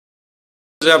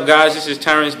What's up, guys? This is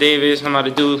Terrence Davis. I'm about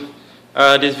to do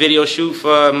this video shoot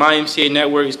for my MCA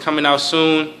network. It's coming out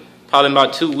soon, probably in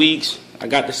about 2 weeks. I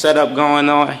got the setup going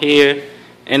on here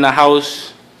in the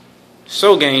house.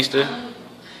 So gangster.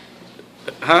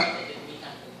 Huh?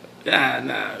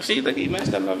 Nah. See, look, he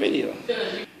messed up my video.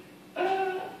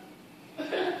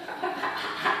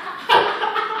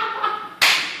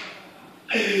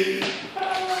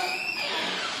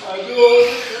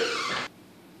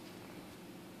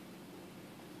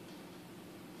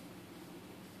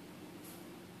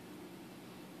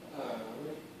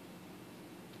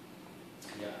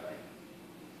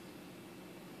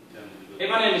 Hey,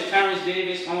 my name is Terrence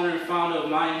Davis, owner and founder of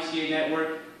my MCA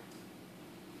network.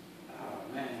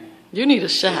 Oh man. You need a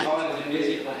shot.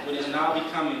 But it's now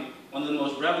becoming one of the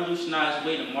most revolutionized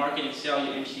ways to market and sell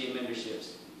your MCA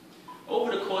memberships.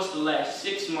 Over the course of the last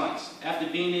 6 months, after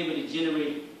being able to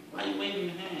generate, why are you waving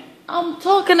your hand? I'm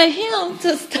talking to him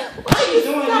to stop. Why are you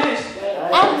doing this?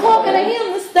 I'm talking to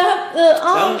him to stop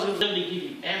the. Literally give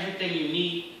you everything you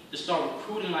need to start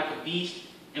recruiting like a beast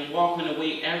and walking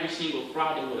away every single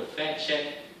Friday with a fat check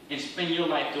and spend your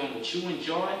life doing what you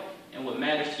enjoy and what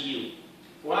matters to you.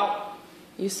 Well,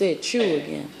 You said chew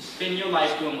again. spend your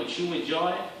life doing what you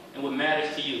enjoy and what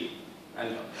matters to you. I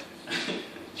know.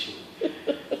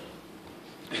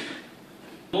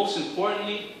 Most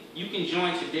importantly, you can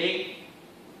join today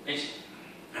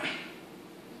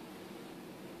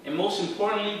and most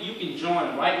importantly, you can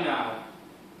join right now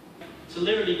to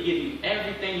literally give you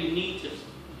everything you need to.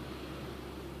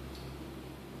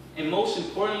 And most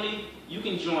importantly, you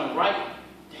can join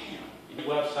the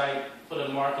website for the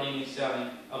marketing and selling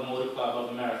of Motor Club of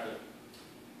America.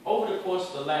 Over the course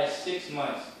of the last 6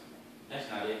 months, that's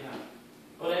not it, huh?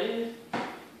 Oh, that is?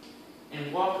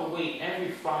 And walk away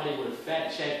every Friday with a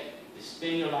fat check to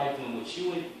spend your life doing what you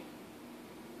would,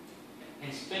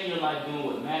 and spend your life doing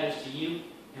what matters to you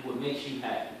and what makes you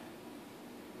happy.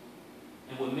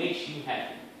 And what makes you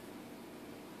happy.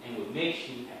 And what makes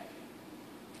you happy.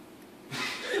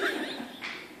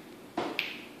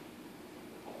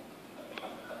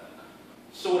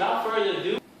 So without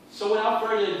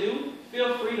further ado,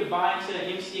 feel free to buy into the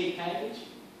MCA package.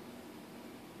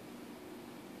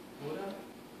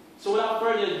 So without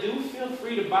further ado, feel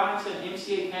free to buy into the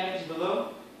MCA package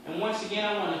below. And once again,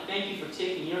 I want to thank you for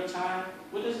taking your time.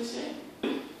 What does it say?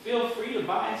 Feel free to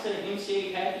buy into the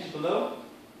MCA package below.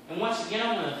 And once again,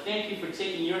 I want to thank you for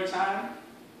taking your time.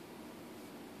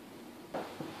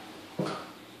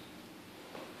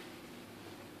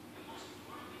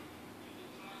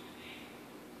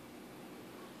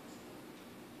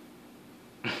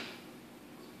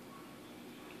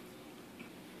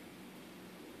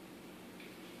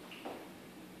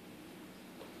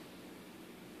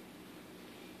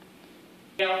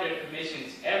 Out their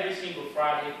commissions every single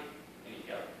Friday, and you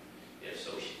got their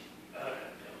associate.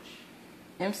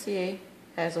 MCA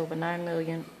has over 9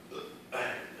 million.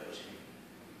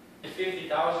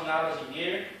 $50,000 a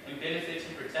year in benefits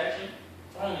and protection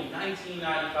for only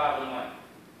 $19.95 a month.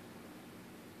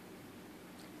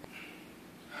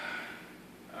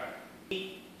 Alright.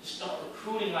 To start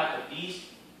recruiting like a beast,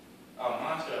 a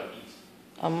monster, a beast.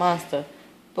 A monster.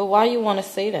 But why you want to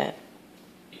say that?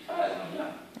 Because I'm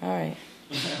young. Alright.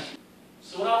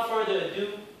 So without further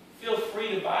ado, feel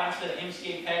free to buy into the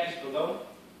MCA package below.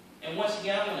 And once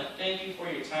again, I want to thank you for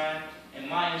your time, and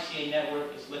my MCA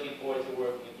network is looking forward to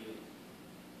working